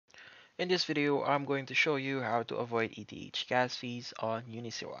In this video, I'm going to show you how to avoid ETH gas fees on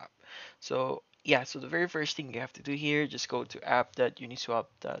Uniswap. So the very first thing you have to do here, just go to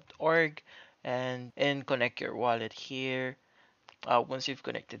app.uniswap.org and connect your wallet here. Once you've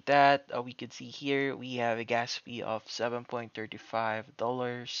connected that, we can see here we have a gas fee of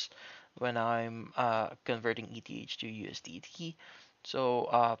 $7.35 when I'm converting ETH to USDT.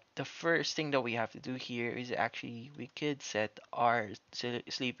 The first thing that we have to do here is actually we could set our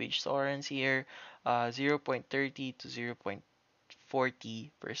slippage tolerance here. 0.30 to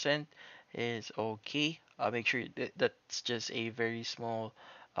 0.40% is okay. Make sure that that's just a very small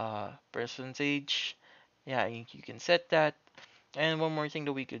percentage. Yeah, you can set that. And one more thing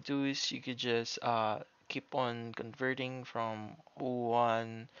that we could do is you could just keep on converting from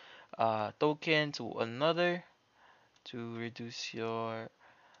one token to another to reduce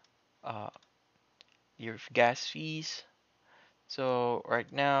uh, your gas fees. So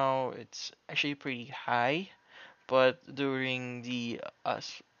right now it's actually pretty high, but during the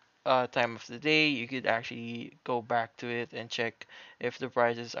time of the day, you could actually go back to it and check if the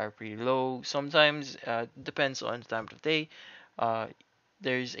prices are pretty low. Sometimes depends on the time of the day. Uh,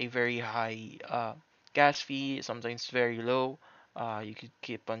 there's a very high gas fee, sometimes very low. You could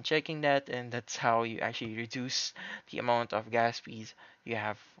keep on checking that, and that's how you actually reduce the amount of gas fees you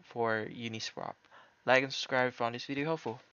have for Uniswap. Like and subscribe if you found this video helpful.